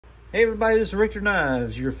Hey everybody, this is Richter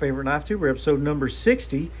Knives, your favorite knife tuber, episode number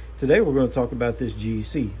 60. Today we're going to talk about this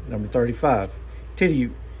GEC, number 35, Titty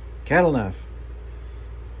cattle knife.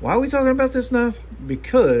 Why are we talking about this knife?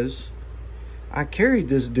 Because I carried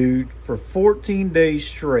this dude for 14 days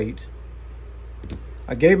straight.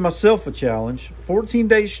 I gave myself a challenge, 14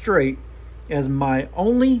 days straight, as my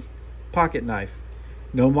only pocket knife.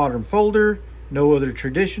 No modern folder, no other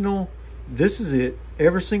traditional. This is it,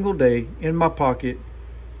 every single day in my pocket.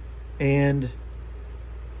 And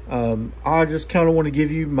I just kind of want to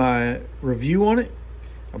give you my review on it.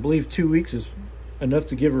 I believe 2 weeks is enough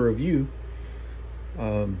to give a review.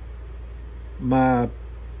 My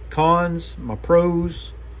cons, my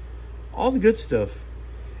pros, all the good stuff.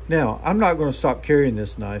 Now, I'm not going to stop carrying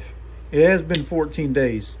this knife. It has been 14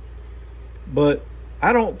 days. But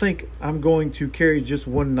I don't think I'm going to carry just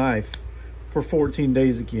one knife for 14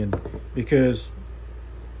 days again. Because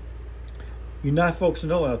you knife folks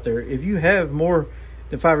know out there, if you have more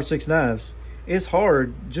than 5 or 6 knives, it's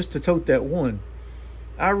hard just to tote that one.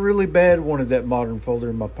 I really bad wanted that modern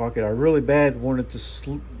folder in my pocket. I really bad wanted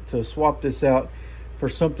to swap this out for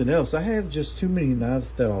something else. I have just too many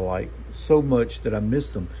knives that I like so much that I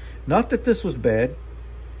missed them. Not that this was bad,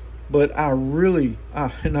 but I really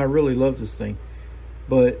love this thing.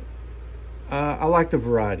 But I like the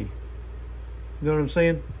variety. You know what I'm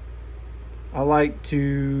saying? I like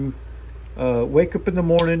to wake up in the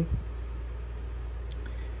morning,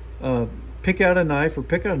 pick out a knife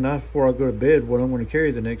before I go to bed, what I'm going to carry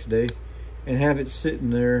the next day, and have it sitting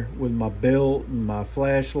there with my belt and my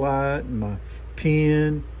flashlight and my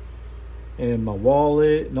pen and my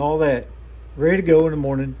wallet and all that, ready to go in the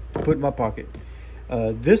morning to put in my pocket.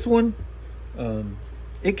 This one,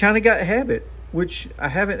 it kind of got a habit, which I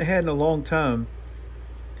haven't had in a long time,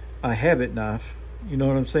 a habit knife, you know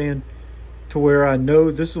what I'm saying? To where I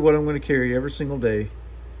know this is what I'm going to carry every single day.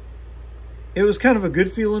 It was kind of a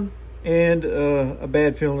good feeling and a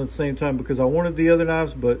bad feeling at the same time, because I wanted the other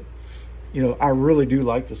knives, but you know, I really do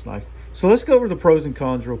like this knife. So let's go over the pros and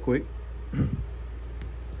cons real quick.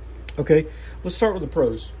 Okay, let's start with the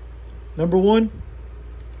pros. Number one,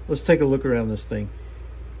 let's take a look around this thing.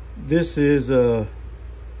 This is a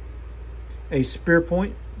spear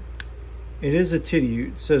point. It is a Titty.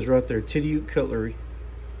 It says right there, Titty cutlery.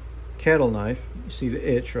 Cattle knife. You see the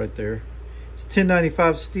etch right there. It's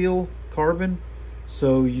 1095 steel carbon,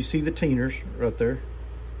 so you see the teeners right there,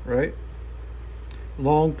 right?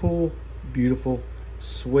 Long pull, beautiful.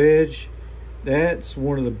 Swedge, that's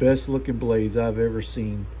one of the best looking blades I've ever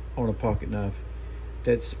seen on a pocket knife.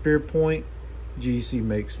 That spear point GEC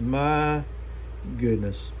makes, my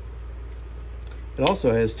goodness. It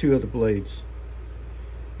also has 2 other blades,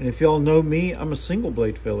 and if y'all know me, I'm a single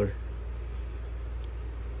blade filler.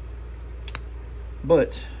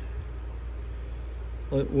 But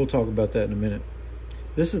we'll talk about that in a minute.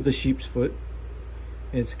 This is the sheep's foot.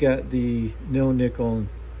 It's got the nail nick on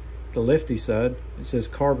the lefty side. It says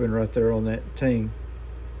carbon right there on that tang.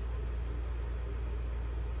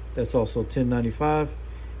 That's also 1095,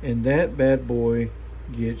 and that bad boy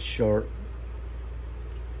gets sharp.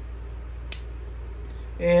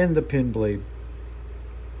 And the pin blade,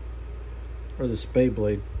 or the spay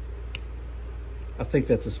blade. I think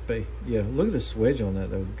that's a spay. Yeah, look at the swedge on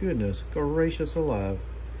that though. Goodness gracious alive.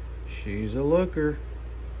 She's a looker.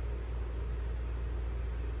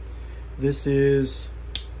 This is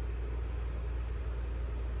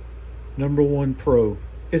number 1 pro.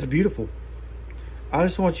 It's beautiful. I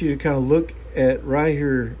just want you to kind of look at right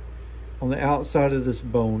here on the outside of this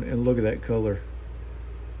bone and look at that color.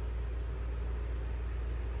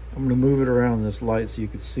 I'm going to move it around in this light so you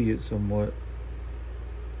can see it somewhat.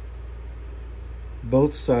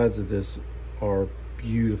 Both sides of this are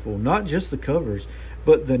beautiful. Not just the covers,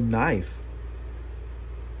 but the knife.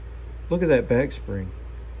 Look at that back spring.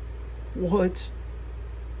 What?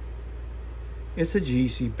 It's a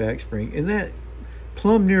GEC back spring. And that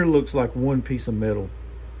plumb near looks like one piece of metal.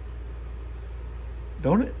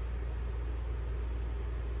 Don't it?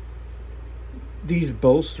 These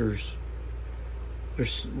bolsters, they're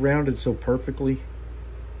rounded so perfectly.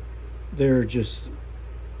 They're just...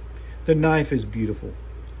 The knife is beautiful.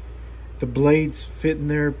 The blades fit in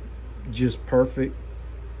there just perfect.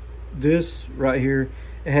 This right here,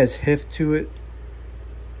 it has heft to it.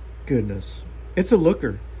 Goodness. It's a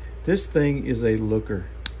looker. This thing is a looker.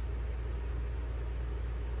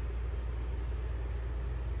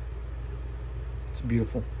 It's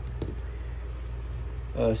beautiful.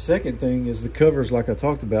 Second thing is the covers, like I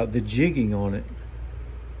talked about, the jigging on it.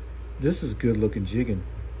 This is good looking jigging.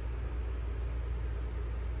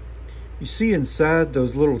 You see inside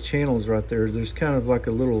those little channels right there, there's kind of like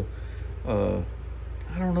a little, I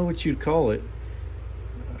I don't know what you'd call it.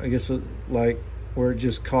 I guess like where it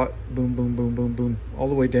just caught boom, boom, boom, boom, boom, all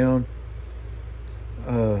the way down.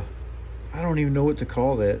 I don't even know what to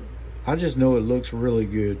call that. I just know it looks really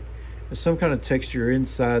good. There's some kind of texture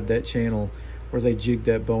inside that channel where they jigged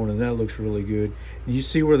that bone, and that looks really good. And you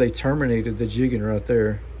see where they terminated the jigging right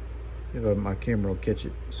there. If my camera will catch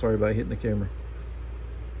it. Sorry about hitting the camera.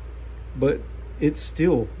 But it's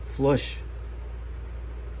still flush.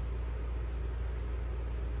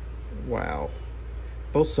 Wow.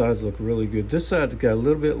 Both sides look really good. This side's got a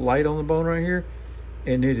little bit light on the bone right here,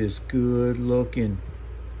 and it is good looking.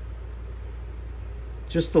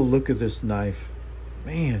 Just the look of this knife,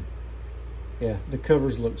 man. Yeah, the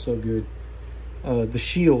covers look so good. The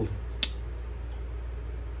shield,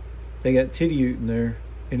 they got titty in there,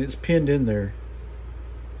 and it's pinned in there.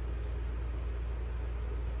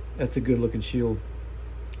 That's a good looking shield.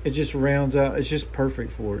 It just rounds out. It's just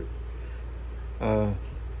perfect for it.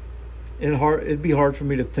 It'd be hard for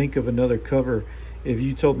me to think of another cover. If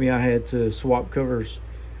you told me I had to swap covers,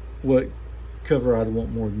 what cover I'd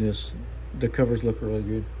want more than this. The covers look really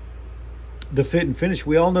good. The fit and finish,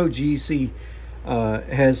 we all know GEC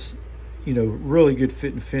has, you know, really good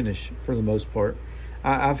fit and finish for the most part.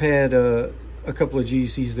 I've had a couple of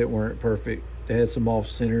GECs that weren't perfect. They had some off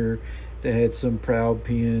center, they had some proud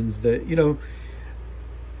pins that, you know,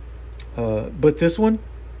 but this one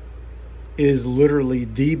is literally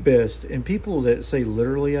the best. And people that say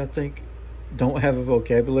literally, I think, don't have a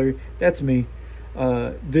vocabulary. That's me.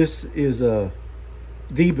 This is the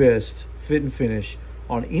best fit and finish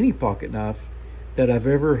on any pocket knife that I've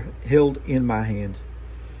ever held in my hand.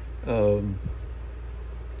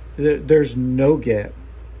 There's no gap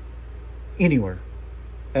anywhere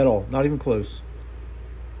at all, not even close.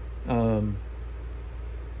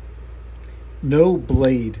 No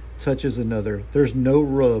blade touches another. There's no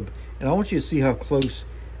rub. And I want you to see how close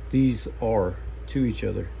these are to each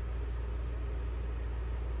other.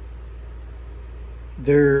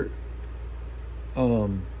 They're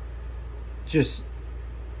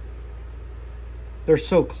they're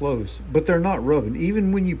so close, but they're not rubbing.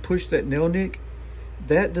 Even when you push that nail nick,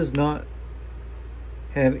 that does not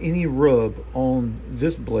have any rub on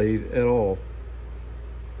this blade at all.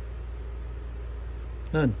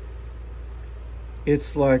 None.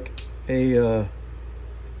 It's like a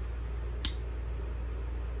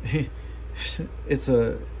it's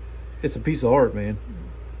a piece of art, man.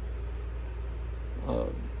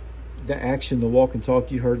 The action, the walk and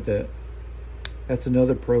talk, you heard that. That's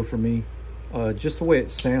another pro for me. Just the way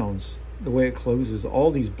it sounds, the way it closes,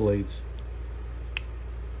 all these blades.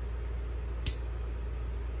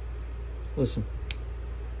 Listen.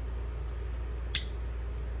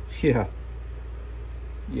 Yeah.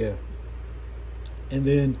 Yeah. And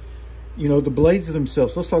then, you know, the blades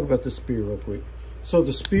themselves. Let's talk about the spear real quick. So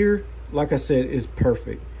the spear, like I said, is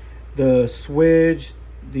perfect. The swedge,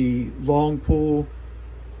 the long pull,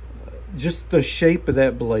 just the shape of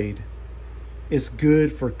that blade. It's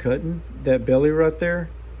good for cutting that belly right there.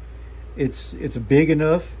 It's big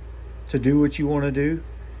enough to do what you want to do.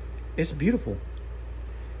 It's beautiful.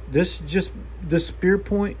 The spear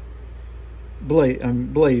point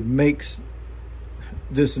blade makes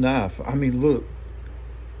this knife. I mean, look,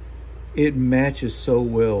 it matches so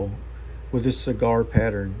well with this cigar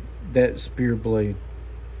pattern, that spear blade.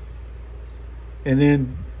 And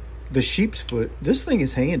then the sheep's foot. This thing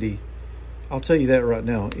is handy. I'll tell you that right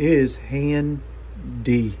now. It is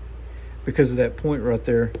handy because of that point right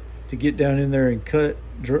there to get down in there and cut.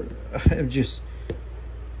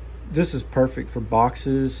 This is perfect for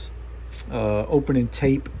boxes, opening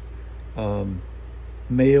tape,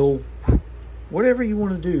 mail, whatever you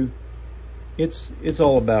want to do. It's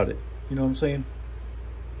all about it. You know what I'm saying?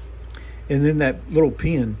 And then that little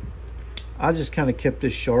pin, I just kind of kept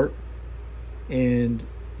this sharp and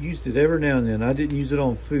used it every now and then. I didn't use it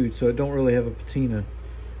on food, so I don't really have a patina,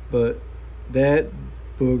 but that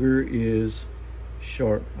booger is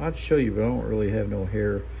sharp. I'd show you, but I don't really have no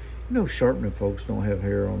hair. You know, sharpening folks don't have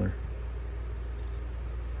hair on there.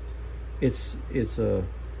 It's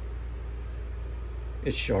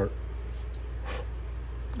sharp.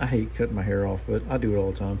 I hate cutting my hair off, but I do it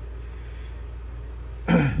all the time.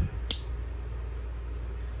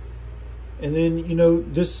 And then, you know,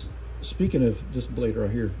 this, speaking of this blade right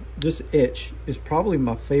here, this etch is probably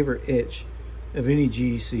my favorite etch of any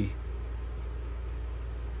GEC.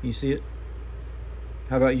 Can you see it?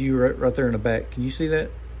 How about you right there in the back? Can you see that?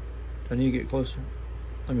 I need to get closer.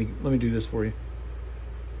 Let me do this for you.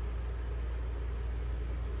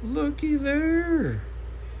 Looky there.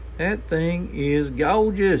 That thing is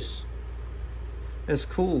gorgeous. That's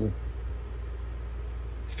cool.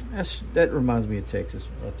 That reminds me of Texas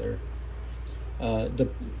right there. The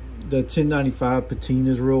 1095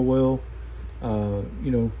 patinas real well.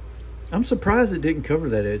 You know, I'm surprised it didn't cover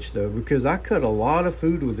that edge though, because I cut a lot of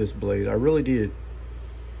food with this blade. I really did.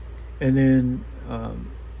 And then,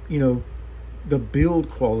 you know, the build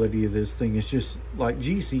quality of this thing is just like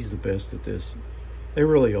GEC's the best at this. They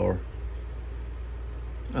really are.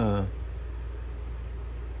 I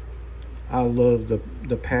love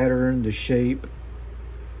the pattern, the shape,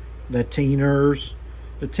 the teners,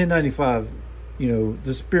 the 1095, you know,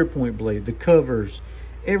 the spear point blade, the covers,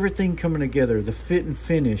 everything coming together, the fit and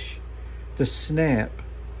finish, the snap.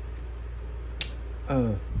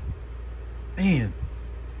 Man,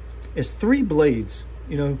 it's 3 blades,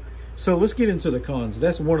 you know. So let's get into the cons.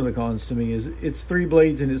 That's one of the cons to me, is it's 3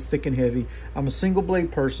 blades and it's thick and heavy. I'm a single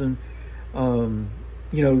blade person. You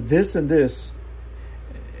know, this and this,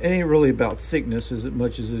 it ain't really about thickness as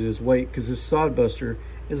much as it is weight, because this sod buster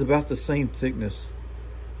is about the same thickness,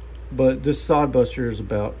 but this sod buster is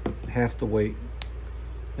about half the weight.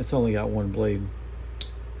 It's only got 1 blade.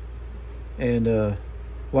 And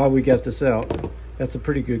while we got this out, that's a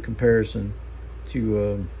pretty good comparison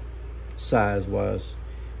to size wise,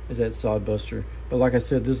 is that sod buster. But like I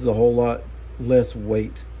said, this is a whole lot less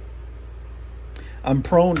weight. I'm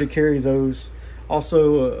prone to carry those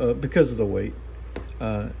also because of the weight,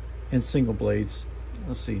 and single blades.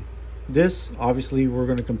 Let's see. This, obviously, we're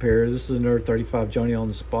going to compare. This is another 35 Johnny on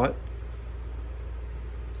the spot,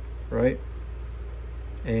 right?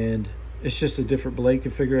 And it's just a different blade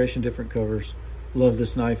configuration, different covers. Love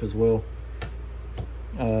this knife as well.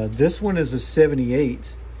 This one is a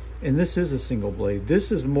 78, and this is a single blade.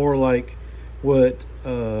 This is more like what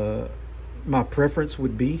my preference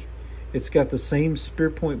would be. It's got the same spear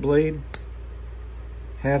point blade,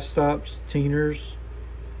 half stops, teners.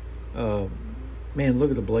 Man, look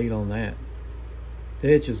at the blade on that.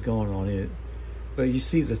 The edge is gone on it, but you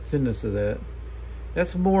see the thinness of that.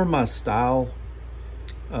 That's more my style,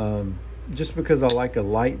 just because I like a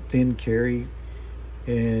light, thin carry.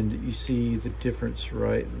 And you see the difference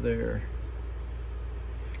right there.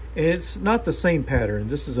 And it's not the same pattern.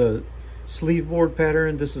 This is a sleeve board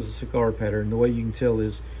pattern. This is a cigar pattern. The way you can tell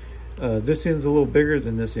is this end's a little bigger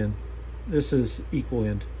than this end. This is equal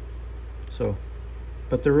end. So,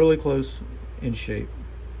 but they're really close in shape.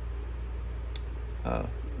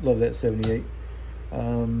 Love that 78.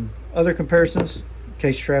 Other comparisons,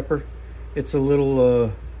 case trapper. It's a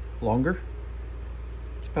little longer.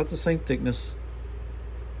 It's about the same thickness.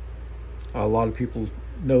 A lot of people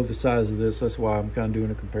know the size of this. That's why I'm kind of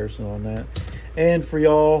doing a comparison on that. And for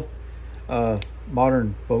y'all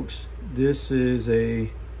modern folks, this is a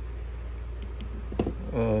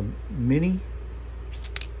mini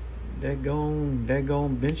daggone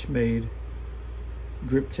Benchmade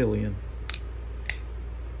Griptilian.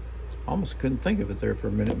 Almost couldn't think of it there for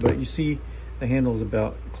a minute, but you see the handle is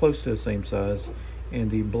about close to the same size, and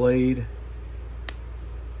the blade,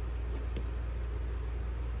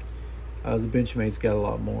 the Benchmade's got a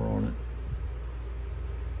lot more on it.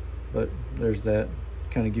 But there's that,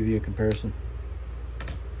 kind of give you a comparison.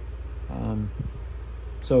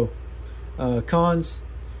 Cons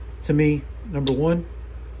to me, number 1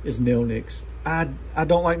 is nail nicks. I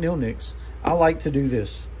don't like nail nicks. I like to do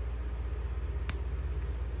this.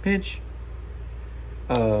 Pinch.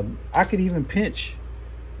 I could even pinch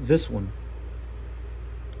this one.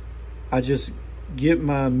 I just get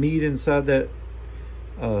my meat inside that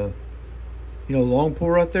you know, long pull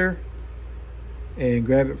right there, and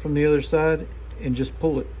grab it from the other side and just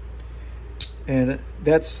pull it. And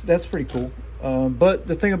that's pretty cool. But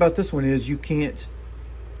the thing about this one is you can't,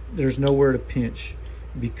 there's nowhere to pinch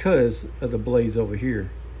because of the blades over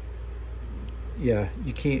here. Yeah,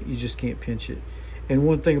 you just can't pinch it. And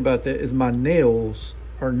one thing about that is my nails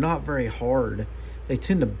are not very hard. They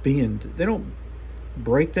tend to bend. They don't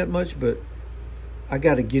break that much, but I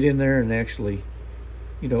got to get in there and actually,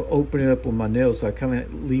 you know, open it up with my nails. So I kind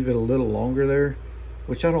of leave it a little longer there,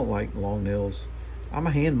 which I don't like long nails. I'm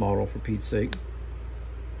a hand model, for Pete's sake.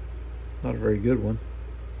 Not a very good one,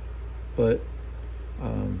 but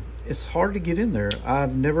it's hard to get in there.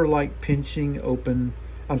 I've never liked pinching open.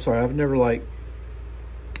 I'm sorry, I've never liked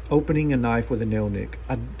opening a knife with a nail nick.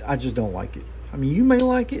 I just don't like it. I mean, you may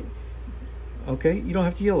like it. Okay, you don't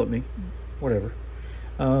have to yell at me. Whatever.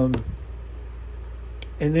 And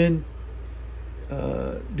then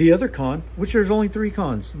the other con, which there's only 3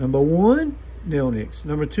 cons. Number 1, nail nicks.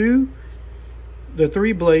 Number 2, the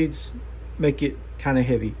 3 blades make it kind of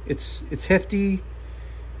heavy. It's hefty.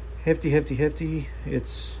 It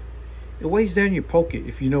weighs down your pocket,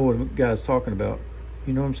 if you know what a guy's talking about.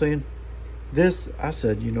 You know what I'm saying? This, I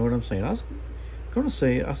said, you know what I'm saying. I I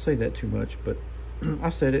say that too much, but I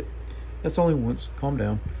said it. That's only once. Calm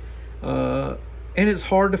down. And it's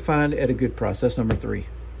hard to find at a good price. That's number 3.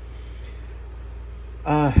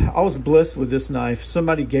 I was blessed with this knife.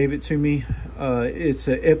 Somebody gave it to me. It's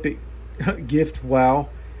an epic gift. Wow.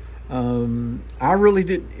 I really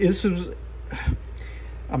did.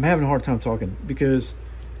 I'm having a hard time talking because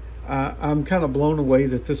I'm kind of blown away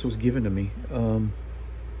that this was given to me.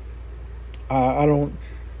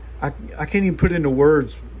 I can't even put into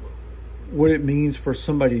words what it means for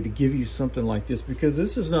somebody to give you something like this, because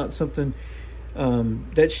this is not something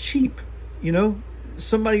that's cheap. You know,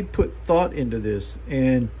 somebody put thought into this,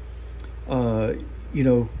 and you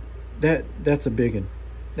know, that's a big one.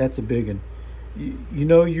 That's a big one. You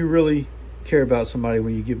know, you really care about somebody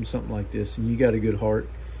when you give them something like this, and you got a good heart.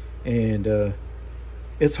 And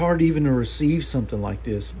it's hard even to receive something like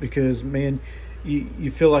this because, man,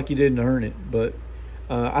 you feel like you didn't earn it. But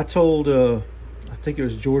I told, I think it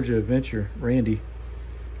was Georgia Adventure, Randy,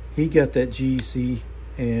 he got that GEC,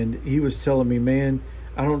 and he was telling me, man,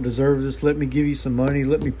 I don't deserve this. Let me give you some money.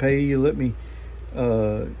 Let me pay you. Let me,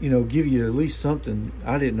 you know, give you at least something.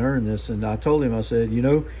 I didn't earn this. And I told him, I said, you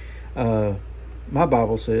know, my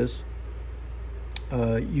Bible says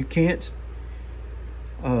you can't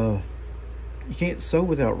sow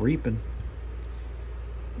without reaping,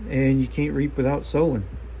 and you can't reap without sowing.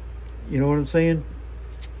 You know what I'm saying?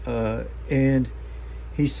 And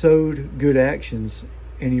he sowed good actions,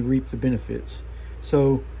 and he reaped the benefits.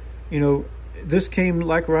 So, you know, this came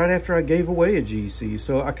like right after I gave away a GEC.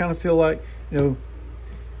 So I kind of feel like, you know,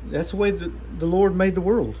 that's the way the Lord made the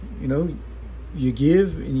world. You know, you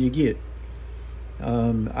give and you get.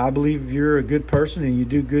 I believe if you're a good person and you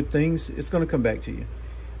do good things, it's going to come back to you.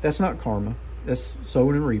 That's not karma. That's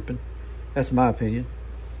sowing and reaping. That's my opinion.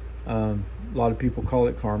 A lot of people call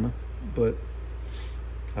it karma, but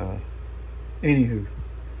anywho,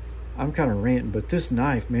 I'm kind of ranting. But this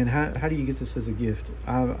knife, man, how do you get this as a gift?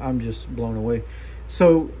 I'm just blown away.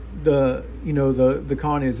 So the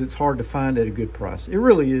con is it's hard to find at a good price. It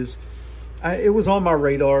really is. It was on my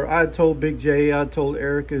radar. I told Big J, I told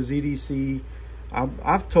Erica, ZDC.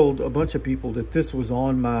 I've told a bunch of people that this was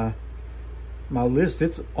on my list.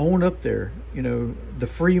 It's on up there. You know, the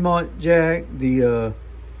Fremont Jack, the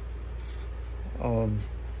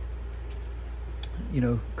you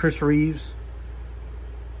know, Chris Reeves.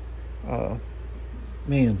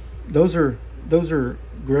 Man, those are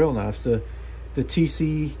grill knives. The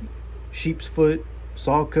TC sheep's foot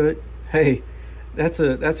saw cut. Hey, that's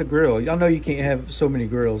a grill. I know you can't have so many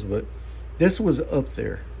grills, but this was up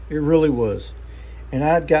there. It really was. And I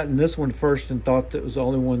had gotten this one first and thought that was the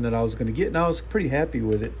only one that I was going to get, and I was pretty happy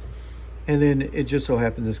with it. And then it just so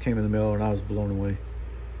happened this came in the mail, and I was blown away.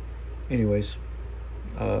 Anyways,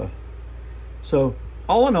 so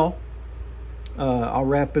all in all, I'll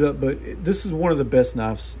wrap it up. But this is one of the best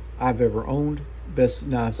knives I've ever owned, best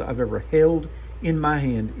knives I've ever held in my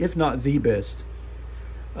hand, if not the best.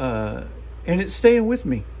 And it's staying with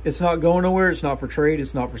me. It's not going nowhere. It's not for trade.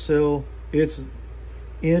 It's not for sale. It's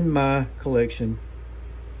in my collection.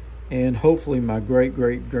 And hopefully my great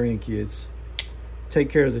grandkids take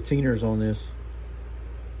care of the teeners on this.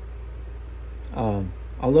 I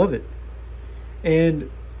love it. And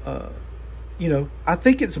you know, I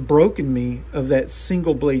think it's broken me of that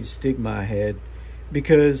single blade stigma I had,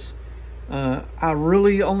 because I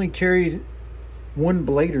really only carried one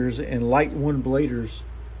bladers and light one bladers,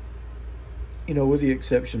 you know, with the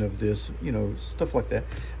exception of this, you know, stuff like that.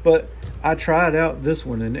 But I tried out this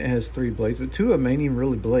one, and it has 3 blades, but 2 of them ain't even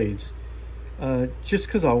really blades, just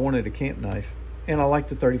because I wanted a camp knife. And I like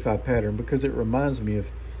the 35 pattern because it reminds me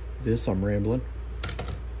of this. I'm rambling.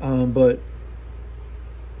 But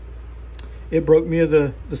it broke me of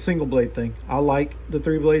the single blade thing. I like the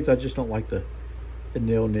 3 blades. I just don't like the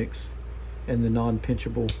nail nicks and the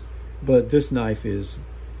non-pinchable. But this knife is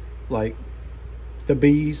like the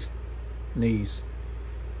bee's knees.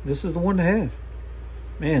 This is the one to have.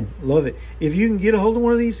 Man, love it. If you can get a hold of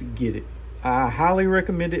one of these, get it. I highly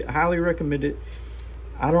recommend it. Highly recommend it.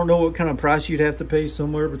 I don't know what kind of price you'd have to pay,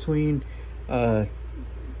 somewhere between $250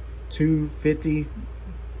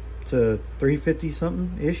 to $350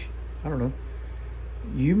 something ish. I don't know.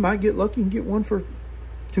 You might get lucky and get one for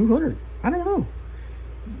 $200. I don't know.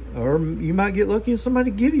 Or you might get lucky and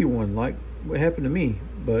somebody give you one, like what happened to me.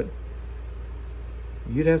 But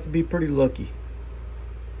you'd have to be pretty lucky.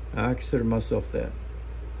 I consider myself that.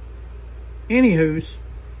 Anywho's,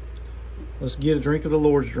 let's get a drink of the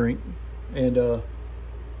Lord's drink. And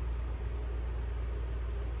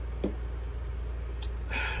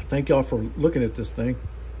thank y'all for looking at this thing.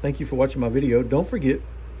 Thank you for watching my video. Don't forget,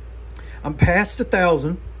 I'm past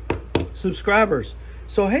 1,000. subscribers.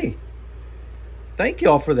 So, hey, thank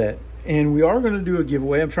y'all for that. And we are going to do a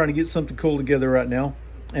giveaway. I'm trying to get something cool together right now.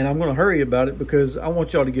 And I'm going to hurry about it because I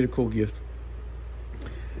want y'all to get a cool gift.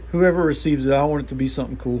 Whoever receives it, I want it to be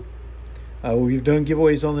something cool. We've done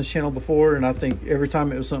giveaways on this channel before, and I think every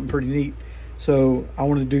time it was something pretty neat. So I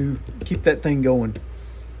want to keep that thing going.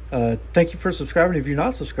 Thank you for subscribing. If you're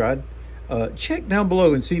not subscribed, check down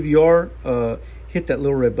below and see if you are. Hit that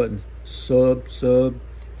little red button. Sub.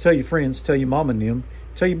 Tell your friends, tell your mom and them,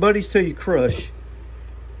 tell your buddies, tell your crush,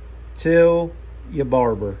 tell your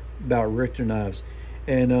barber about Richter knives.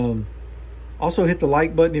 And also hit the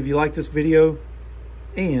like button if you like this video,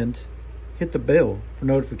 and hit the bell for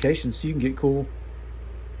notifications so you can get cool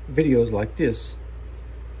videos like this,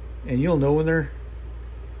 and you'll know when they're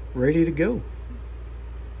ready to go,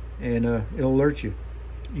 and it'll alert you.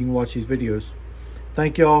 You can watch these videos.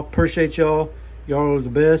 Thank y'all. Appreciate y'all. Y'all are the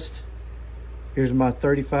best. Here's my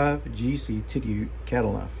 35 GEC titty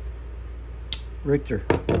cattle knife. Richter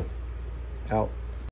out.